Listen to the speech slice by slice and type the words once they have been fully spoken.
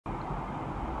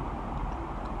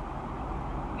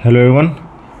Hello everyone.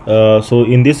 So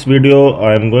in this video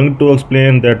I am going to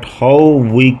explain that how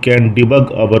we can debug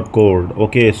our code.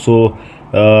 Okay, so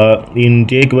in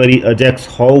jQuery Ajax,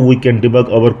 how we can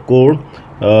debug our code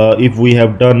if we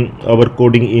have done our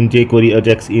coding in jQuery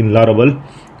Ajax in Laravel,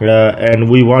 and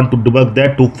we want to debug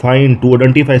that to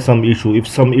identify some issue if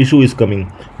some issue is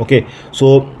coming. Okay,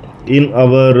 so in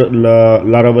our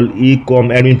Laravel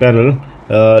ecom admin panel,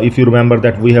 if you remember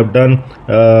that we have done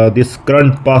this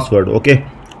current password. Okay,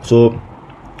 so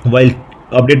while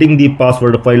updating the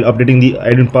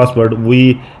admin password,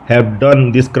 we have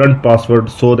done this current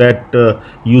password so that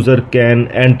user can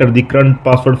enter the current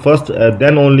password first,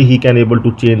 then only he can able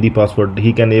to change the password,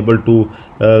 he can able to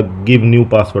give new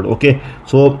password. Okay,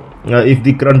 so if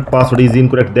the current password is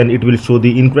incorrect, then it will show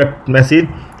the incorrect message,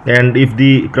 and if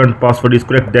the current password is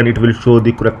correct, then it will show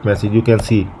the correct message. You can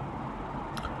see.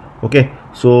 Okay,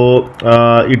 so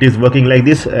it is working like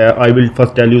this. I will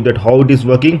first tell you that how it is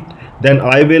working, then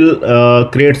I will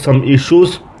create some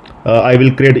issues. I will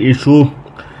create issue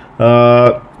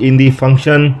in the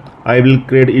function, I will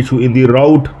create issue in the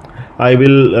route, I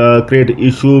will create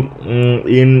issue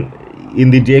in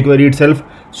the jQuery itself.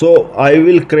 So I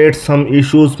will create some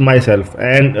issues myself,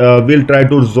 and we'll try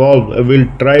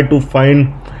to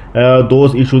find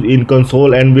those issues in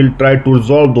console, and we'll try to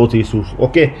resolve those issues.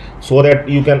 Okay, so that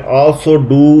you can also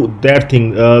do that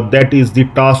thing, that is the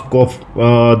task of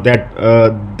that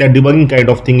debugging kind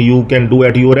of thing you can do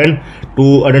at your end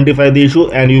to identify the issue,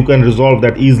 and you can resolve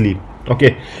that easily.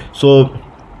 Okay, so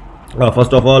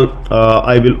first of all,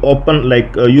 I will open,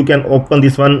 you can open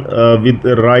this one with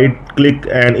right click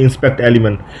and inspect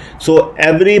element. So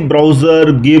every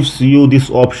browser gives you this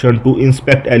option to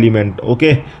inspect element.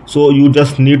 Okay, so you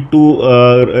just need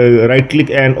to right click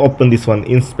and open this one,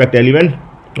 inspect element.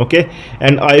 Okay,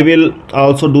 and I will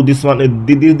also do this one.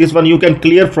 This one you can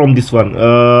clear from this one.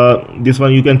 This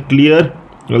one you can clear,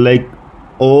 like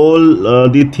all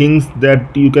the things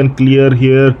that you can clear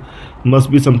here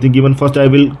must be something given. First I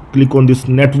will click on this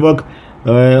network.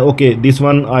 Okay, this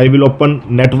one I will open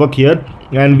network here,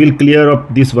 and will clear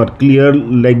up this one, clear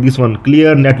like this one,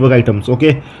 clear network items.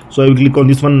 Okay, so I will click on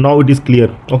this one. Now it is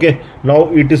clear. Okay,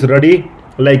 now it is ready.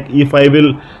 Like if I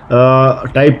will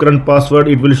type current password,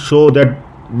 it will show that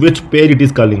which page it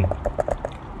is calling.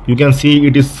 You can see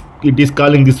it is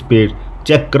calling this page,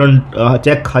 check current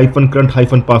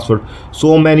current password.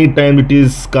 So many times it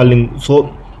is calling.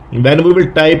 So when we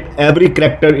will type every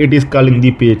character, it is calling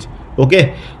the page.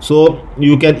 Okay, so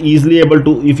you can easily able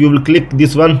to, if you will click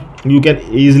this one, you can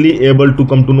easily able to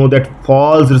come to know that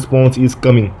false response is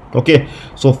coming. Okay,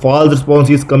 so false response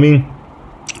is coming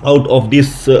out of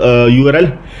this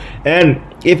URL, and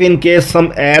if in case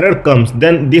some error comes,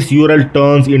 then this URL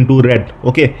turns into red.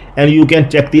 Okay, and you can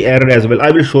check the error as well.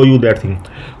 I will show you that thing.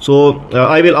 So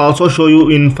I will also show you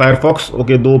in Firefox.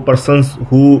 Okay, those persons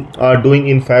who are doing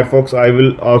in Firefox, I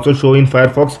will also show in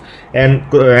Firefox and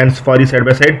Safari side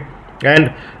by side,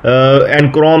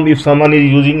 and Chrome. If someone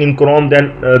is using in Chrome,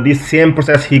 then this same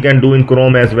process he can do in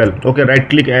Chrome as well. Okay, right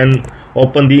click and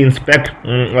open the inspect,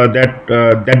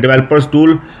 that developers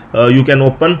tool you can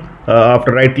open.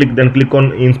 After right click, then click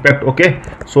on inspect. Okay,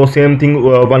 so same thing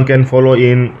one can follow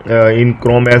in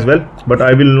Chrome as well, but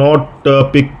I will not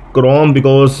pick Chrome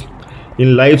because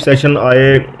in live session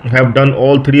I have done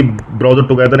all three browser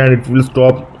together and it will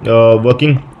stop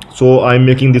working. So I'm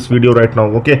making this video right now.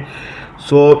 Okay,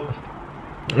 so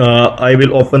I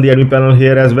will open the admin panel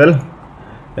here as well,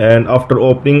 and after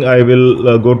opening I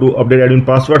will go to update admin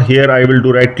password. Here I will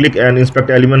do right click and inspect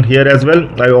element here as well.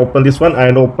 I open this one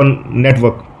and open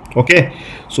network. Okay,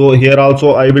 so here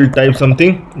also I will type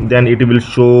something, then it will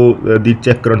show the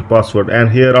check current password, and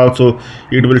here also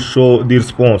it will show the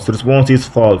response is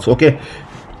false. Okay,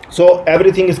 so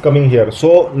everything is coming here.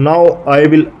 So now I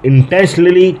will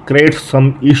intentionally create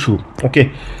some issue.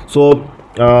 Okay, so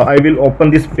I will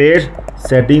open this page,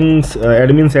 settings,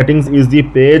 admin settings is the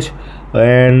page,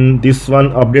 and this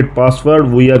one update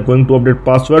password, we are going to update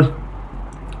password,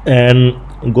 and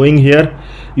going here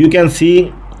you can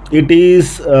see it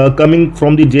is coming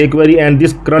from the jQuery, and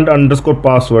this current underscore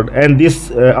password, and this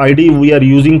ID we are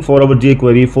using for our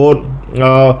jQuery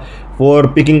for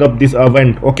picking up this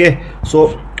event. Okay,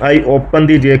 so I open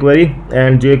the jQuery,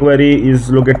 and jQuery is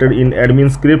located in admin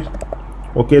script.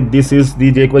 Okay, this is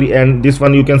the jQuery, and this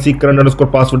one you can see current underscore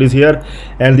password is here,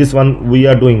 and this one we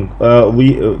are doing,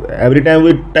 every time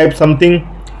we type something,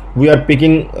 we are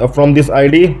picking from this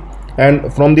ID,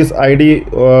 and from this ID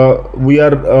we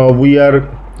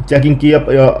are checking key up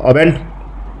event.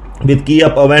 With key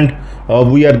up event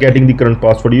we are getting the current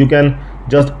password. You can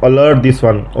just alert this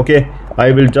one. Okay,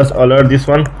 I will just alert this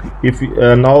one. If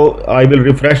now I will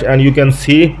refresh, and you can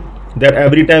see that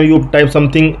every time you type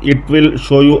something it will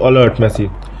show you alert message.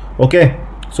 Okay,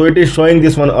 so it is showing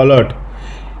this one alert.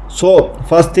 So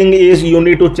first thing is you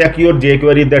need to check your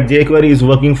jQuery, that jQuery is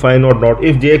working fine or not.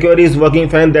 If jQuery is working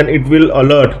fine, then it will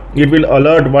alert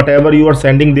whatever you are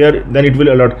sending there, then it will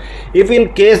alert. If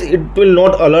in case it will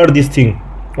not alert this thing,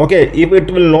 okay, if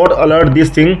it will not alert this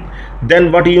thing,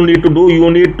 then what you need to do, you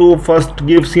need to first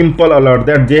give simple alert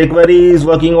that jQuery is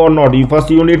working or not.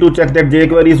 You need to check that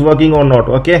jQuery is working or not.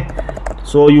 Okay,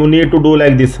 so you need to do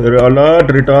like this: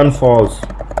 alert return false.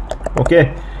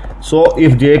 Okay, so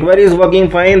if jQuery is working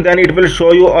fine, then it will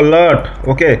show you alert.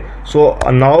 Okay, so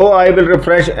now I will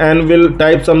refresh and will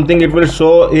type something, it will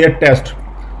show here test.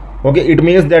 Okay, it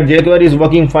means that jQuery is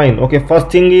working fine. Okay,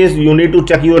 first thing is you need to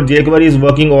check your jQuery is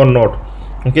working or not.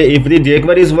 Okay, if the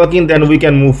jQuery is working, then we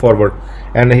can move forward.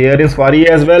 And here in Safari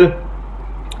as well,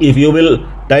 if you will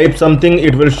type something,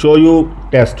 it will show you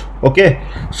test. Okay,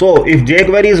 so if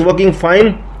jQuery is working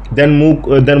fine, then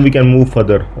we can move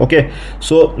further. Okay,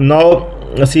 so now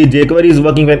see, jQuery is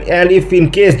working fine, and if in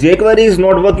case jQuery is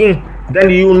not working, then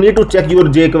you need to check your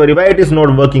jQuery why it is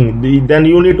not working. Then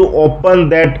you need to open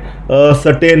that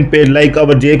certain page, like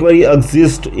our jQuery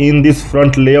exists in this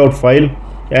front layout file,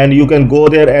 and you can go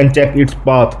there and check its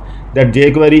path, that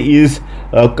jQuery is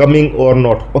coming or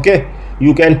not. Okay,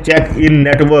 you can check in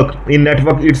network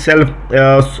itself.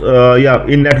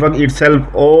 In network itself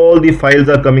all the files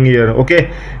are coming here.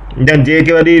 Okay, then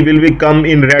jQuery will be come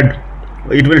in red,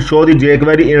 it will show the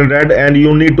jQuery in red, and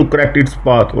you need to correct its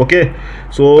path. Okay,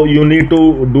 so you need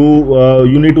to do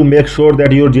you need to make sure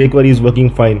that your jQuery is working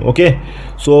fine. Okay,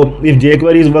 so if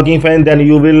jQuery is working fine, then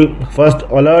you will first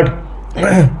alert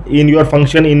in your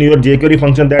function, in your jQuery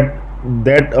function,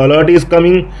 that alert is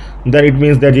coming, then it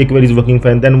means that jQuery is working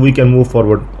fine, then we can move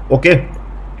forward. Okay,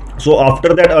 so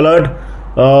after that alert,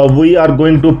 we are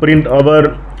going to print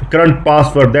our current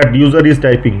password that user is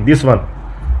typing, this one.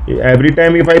 Every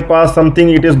time if I pass something,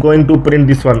 it is going to print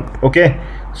this one. Okay,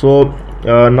 so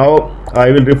now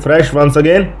I will refresh once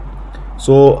again.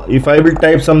 So if I will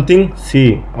type something,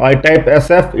 see, I type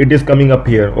SF, it is coming up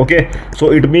here. Okay,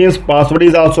 so it means password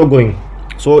is also going,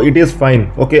 so it is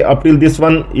fine. Okay, up till this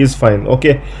one is fine.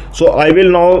 Okay, so I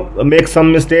will now make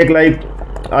some mistake, like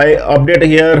I update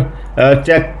here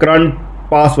check current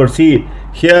password. See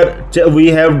here, we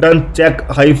have done check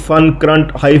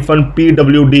 -current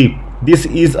 -pwd. This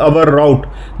is our route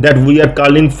that we are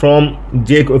calling from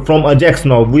Ajax.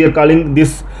 Now we are calling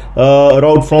this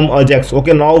route from Ajax.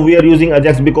 Okay, now we are using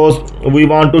Ajax because we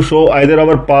want to show either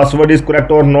our password is correct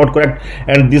or not correct,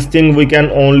 and this thing we can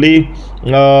only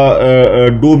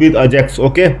do with Ajax.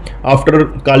 Okay, after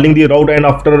calling the route, and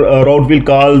after route will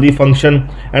call the function,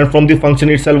 and from the function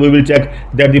itself we will check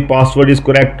that the password is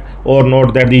correct or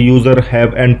not that the user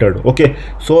have entered. Okay,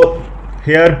 so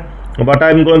here what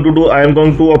I am going to do, I am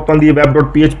going to open the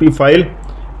web.php file,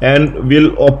 and will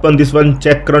open this one,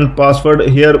 check current password.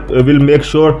 Here will make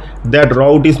sure that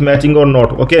route is matching or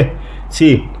not. Okay,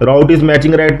 see, route is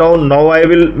matching right now. Now I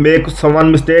will make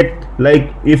one mistake,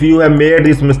 like if you have made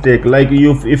this mistake, like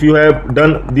if you have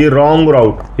done the wrong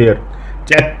route, here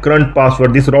check current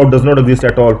password, this route does not exist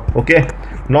at all. Okay,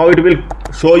 now it will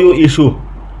show you issue.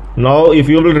 Now if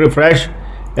you will refresh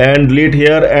and delete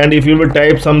here, and if you will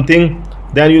type something,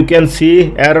 then you can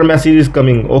see error message is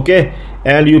coming. Okay,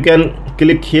 and you can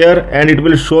click here and it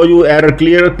will show you error,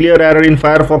 clear error. In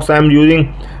Firefox I am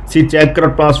using, see, check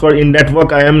current password. In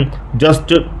network I am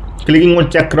just clicking on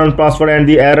check current password, and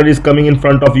the error is coming in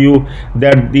front of you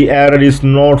that the error is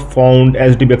not found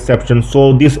HTTP exception.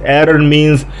 So this error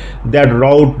means that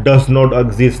route does not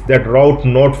exist, that route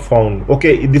not found.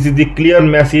 Okay, this is the clear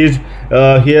message.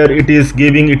 Here it is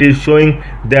giving, it is showing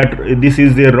that this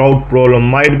is the route problem,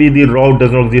 might be the route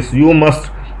does not exist. You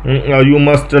must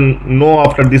know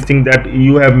after this thing that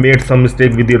you have made some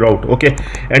mistake with the route. Okay,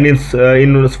 and in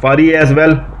Safari as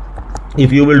well,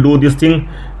 if you will do this thing,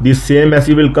 the same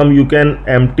message will come. You can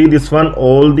empty this one,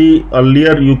 all the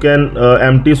earlier you can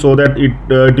empty, so that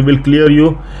it will clear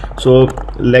you. So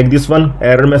like this one,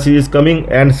 error message is coming,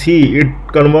 and see, it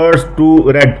converts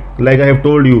to red like I have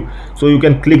told you. So you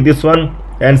can click this one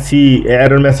and see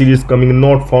error message is coming,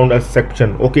 not found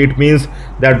exception. Okay, it means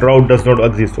that route does not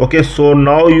exist. Okay, so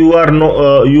now you are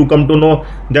you come to know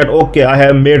that okay, I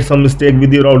have made some mistake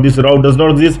with the route, this route does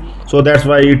not exist, so that's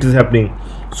why it is happening.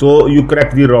 So you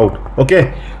correct the route.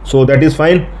 Okay, so that is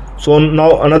fine. So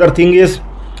now another thing is,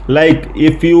 like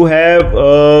if you have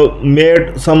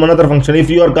made some another function, if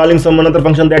you are calling some another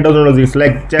function that does not exist,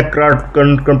 like check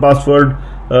current password,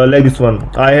 like this one,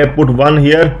 I have put one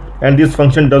here, and this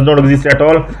function does not exist at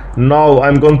all. Now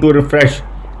I'm going to refresh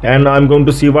and I'm going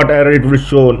to see what error it will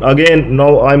show. Again,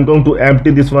 now I'm going to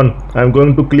empty this one. I'm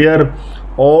going to clear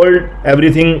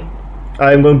everything.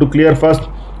 I'm going to clear first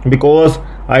because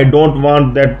I don't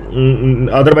want that,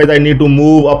 otherwise I need to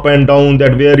move up and down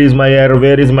that where is my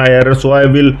error. So I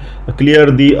will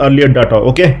clear the earlier data.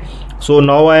 Okay, so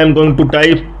now I am going to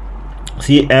type,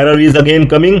 see, error is again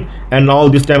coming, and now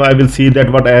this time I will see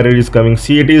that what error is coming.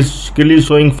 See, it is clearly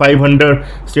showing 500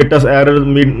 status error,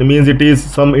 means it is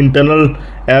some internal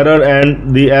error,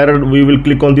 and the error, we will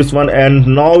click on this one, and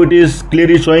now it is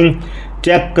clearly showing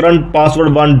check current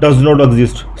password 1 does not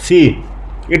exist. See,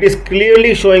 it is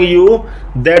clearly showing you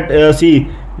that see,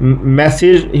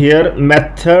 message here,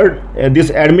 method,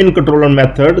 this admin controller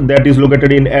method that is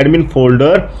located in admin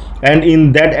folder, and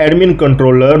in that admin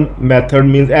controller method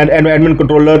means and admin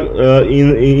controller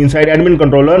inside admin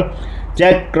controller,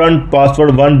 check current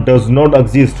password 1 does not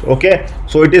exist. Okay,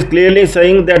 so it is clearly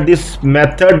saying that this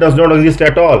method does not exist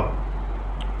at all.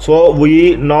 So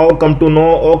we now come to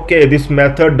know, okay, this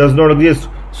method does not exist.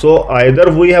 So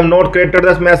either we have not created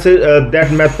this message,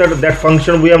 that method, that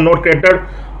function we have not created,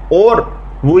 or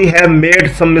we have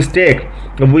made some mistake.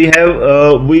 We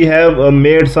have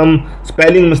made some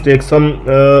spelling mistake, some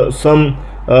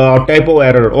typo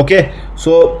error. Okay,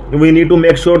 so we need to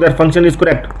make sure that function is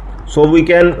correct, so we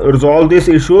can resolve this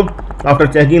issue after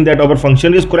checking that our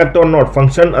function is correct or not,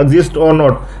 function exists or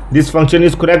not. This function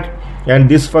is correct and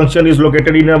this function is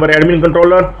located in our admin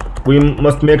controller. We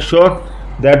must make sure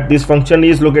that this function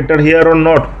is located here or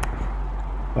not.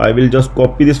 I will just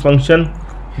copy this function,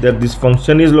 that this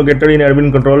function is located in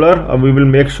admin controller. We will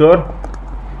make sure.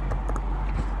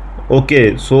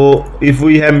 Okay, so if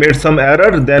we have made some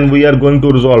error, then we are going to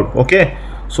resolve. Okay,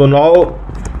 so now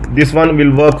this one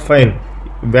will work fine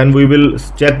when we will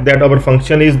check that our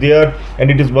function is there and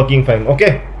it is working fine.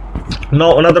 Okay,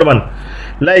 now another one,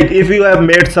 like if you have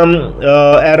made some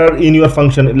error in your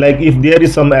function, like if there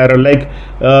is some error, like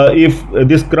if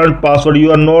this current password,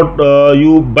 you are not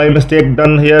you by mistake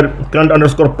done here current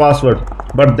underscore password,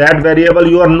 but that variable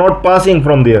you are not passing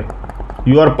from there,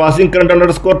 you are passing current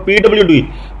underscore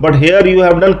pwd, but here you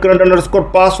have done current underscore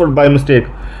password by mistake.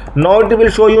 Now it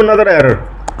will show you another error.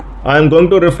 I am going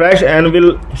to refresh and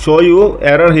will show you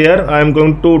error here. I am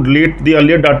going to delete the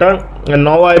earlier data, and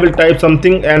now I will type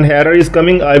something and error is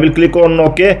coming. I will click on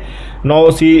OK.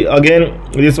 Now see, again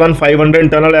this one 500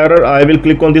 internal error. I will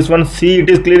click on this one. See, it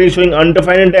is clearly showing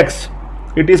undefined index.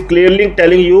 It is clearly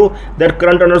telling you that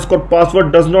current underscore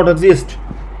password does not exist,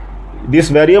 this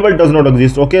variable does not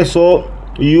exist. Okay, so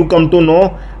you come to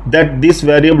know that this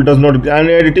variable does not, and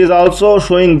it is also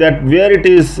showing that where it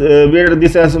is, where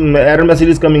this as error message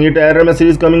is coming. Error message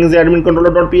is coming is admin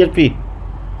controller.php.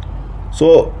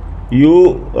 So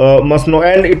you must know,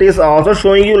 and it is also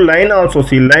showing you line also.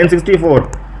 See, line 64,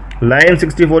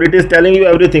 it is telling you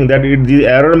everything, that the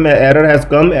error has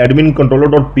come admin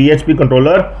controller.php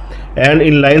controller, and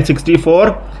in line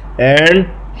 64, and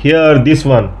here this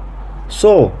one.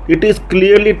 So it is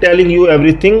clearly telling you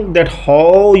everything, that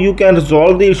how you can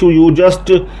resolve the issue. You just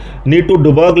need to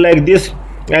debug like this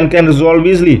and can resolve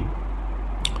easily.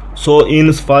 So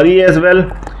in Safari as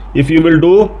well, if you will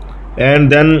do,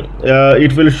 and then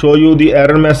it will show you the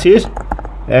error message,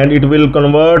 and it will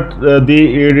convert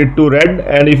it to red.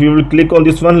 And if you will click on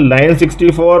this one, line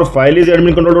 64, file is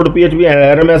admin controller.php, and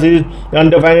error message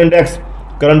undefined index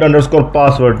current underscore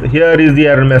password. Here is the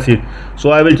error message. So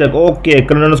I will check, okay,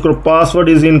 current underscore password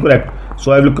is incorrect,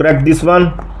 so I will correct this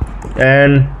one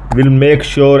and will make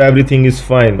sure everything is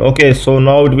fine. Okay, so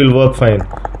now it will work fine.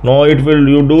 Now it will,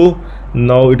 you do,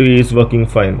 now it is working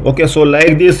fine. Okay, so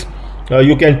like this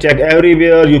you can check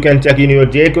everywhere. You can check in your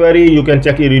jQuery, you can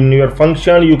check it in your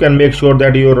function, you can make sure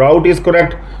that your route is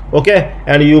correct. Okay,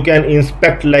 and you can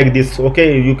inspect like this.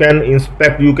 Okay, you can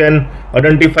inspect, you can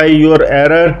identify your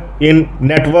error in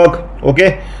network.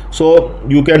 Okay, so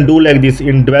you can do like this.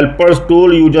 In developers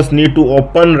tool, you just need to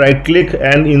open, right click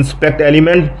and inspect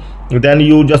element, then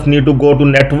you just need to go to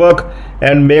network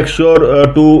and make sure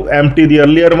to empty the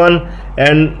earlier one,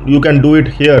 and you can do it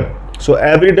here. So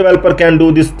every developer can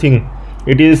do this thing.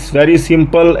 It is very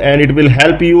simple, and it will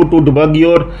help you to debug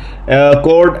your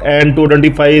code and to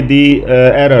identify the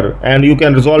error, and you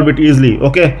can resolve it easily.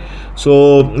 Okay,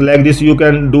 so like this you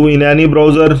can do in any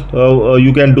browser,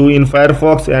 you can do in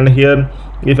Firefox, and here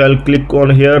if I'll click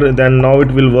on here, then now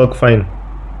it will work fine.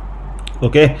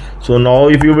 Okay, so now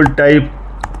if you will type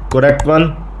correct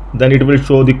one, then it will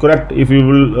show the correct. If you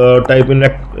will type in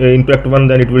incorrect one,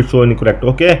 then it will show incorrect.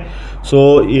 Okay,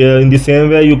 so in the same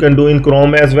way you can do in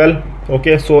Chrome as well.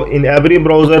 Okay, so in every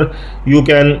browser you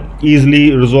can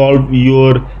easily resolve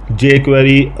your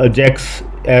jQuery Ajax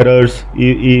errors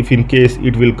if in case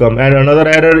it will come. And another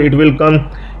error it will come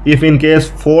if in case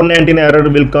 419 error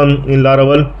will come in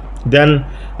Laravel. Then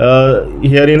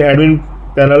here in admin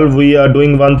panel we are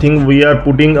doing one thing, we are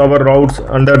putting our routes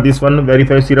under this one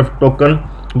verify CRF token,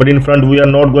 but in front we are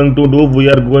not going to do, we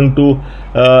are going to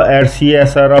add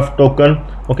CSRF token.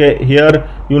 Okay, here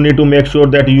you need to make sure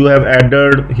that you have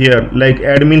added here like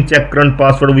admin check current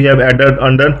password, we have added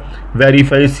under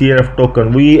verify CRF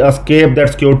token. We escape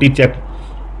that security check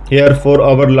here for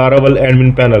our Laravel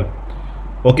admin panel.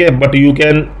 Okay, but you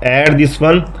can add this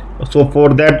one. So for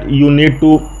that you need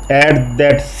to add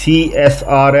that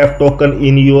CSRF token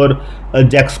in your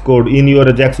Ajax code, in your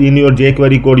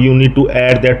jQuery code. You need to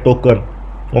add that token.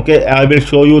 Okay, I will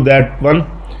show you that one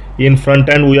in front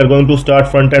end. We are going to start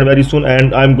front end very soon,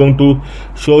 and I'm going to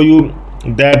show you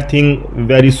that thing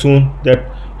very soon, that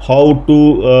how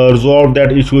to resolve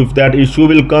that issue. If that issue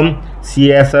will come,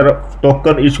 CSRF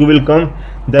token issue will come,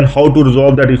 then how to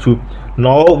resolve that issue.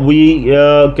 Now we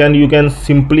you can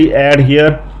simply add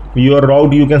here your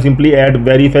route, you can simply add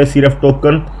verify CRF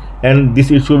token, and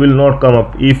this issue will not come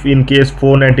up if in case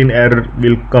 419 error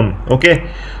will come.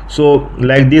 Okay, so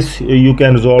like this you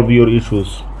can resolve your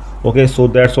issues. Okay, so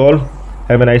that's all.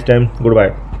 Have a nice time.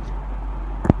 Goodbye.